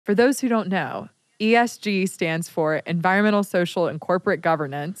For those who don't know, ESG stands for Environmental, Social, and Corporate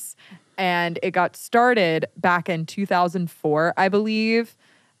Governance. And it got started back in 2004, I believe,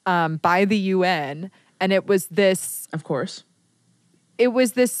 by the UN. And it was this... Of course. It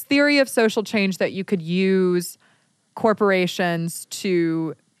was this theory of social change that you could use corporations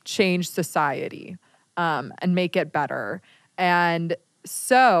to change society and make it better. And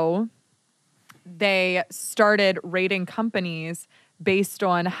so they started rating companies based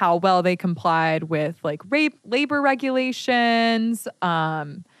on how well they complied with like labor regulations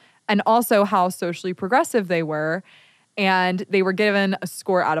and also how socially progressive they were. And they were given a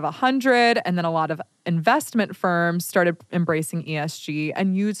score out of 100. And then a lot of investment firms started embracing ESG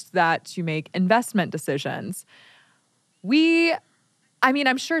and used that to make investment decisions.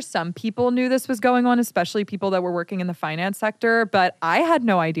 I'm sure some people knew this was going on, especially people that were working in the finance sector, but I had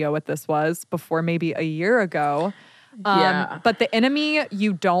no idea what this was before maybe a year ago. But the enemy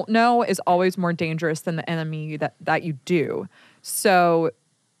you don't know is always more dangerous than the enemy that you do. So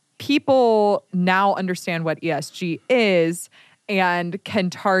people now understand what ESG is and can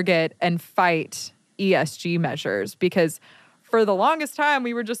target and fight ESG measures, because for the longest time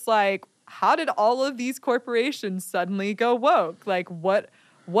we were just like, how did all of these corporations suddenly go woke? Like what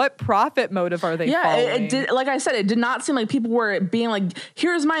profit motive are they following? It did. Like I said, it did not seem like people were being like,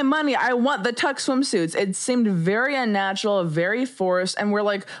 here's my money, I want the tuck swimsuits. It seemed very unnatural, very forced. And we're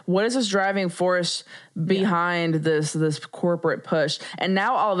like, what is this driving force behind this corporate push? And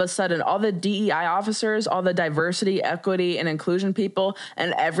now all of a sudden, all the DEI officers, all the diversity, equity, and inclusion people,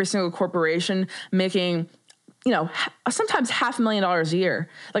 and every single corporation making, sometimes $500,000 a year.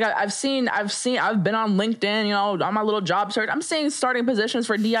 Like I've been on LinkedIn, on my little job search, I'm seeing starting positions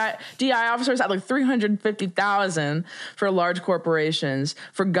for DI officers at like $350,000 for large corporations,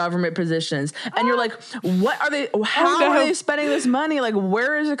 for government positions. And you're like, what are they, how are they spending this money? Like,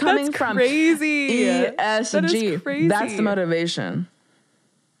 where is it coming from? Crazy. ESG. That is crazy. That's the motivation.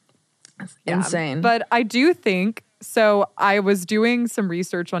 It's insane. But I do think, so I was doing some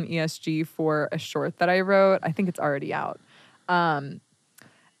research on ESG for a short that I wrote. I think it's already out. And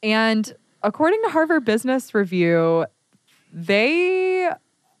according to Harvard Business Review, they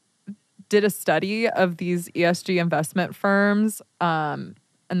did a study of these ESG investment firms and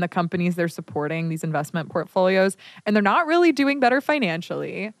the companies they're supporting, these investment portfolios, and they're not really doing better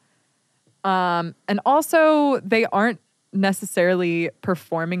financially. And also, they aren't necessarily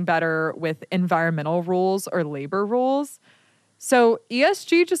performing better with environmental rules or labor rules. So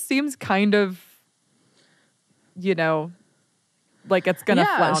ESG just seems kind of, like it's going to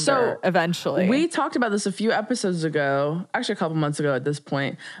flounder eventually. We talked about this a few episodes ago, actually a couple months ago at this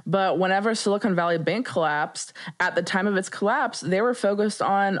point, but whenever Silicon Valley Bank collapsed, at the time of its collapse, they were focused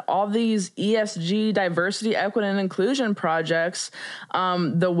on all these ESG, diversity, equity, and inclusion projects.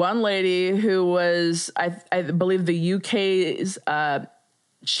 The one lady who was, I believe, the UK's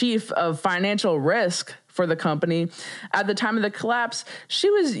chief of financial risk for the company at the time of the collapse, she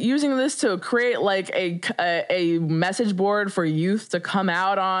was using this to create like a message board for youth to come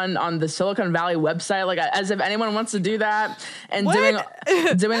out on the Silicon Valley website, like as if anyone wants to do that, and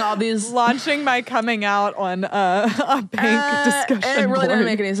doing all these launching my coming out on a bank discussion and it really board. didn't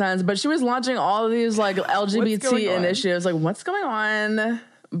make any sense, but she was launching all of these like LGBT initiatives, like what's going on?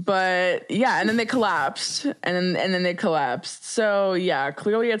 But yeah, and then they collapsed, and then they collapsed. So yeah,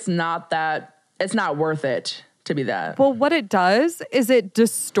 clearly it's not worth it to be that. Well, what it does is it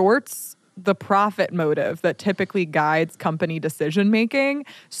distorts the profit motive that typically guides company decision making.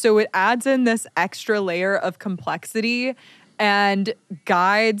 So it adds in this extra layer of complexity and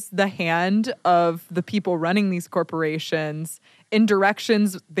guides the hand of the people running these corporations in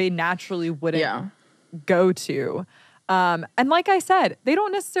directions they naturally wouldn't go to. And like I said, they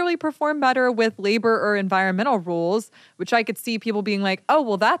don't necessarily perform better with labor or environmental rules, which I could see people being like, oh,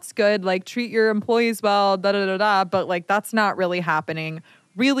 well, that's good. Like, treat your employees well, da-da-da-da. But, like, that's not really happening.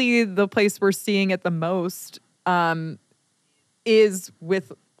 Really, the place we're seeing it the most is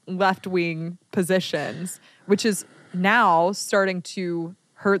with left-wing positions, which is now starting to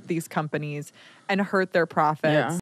hurt these companies and hurt their profits.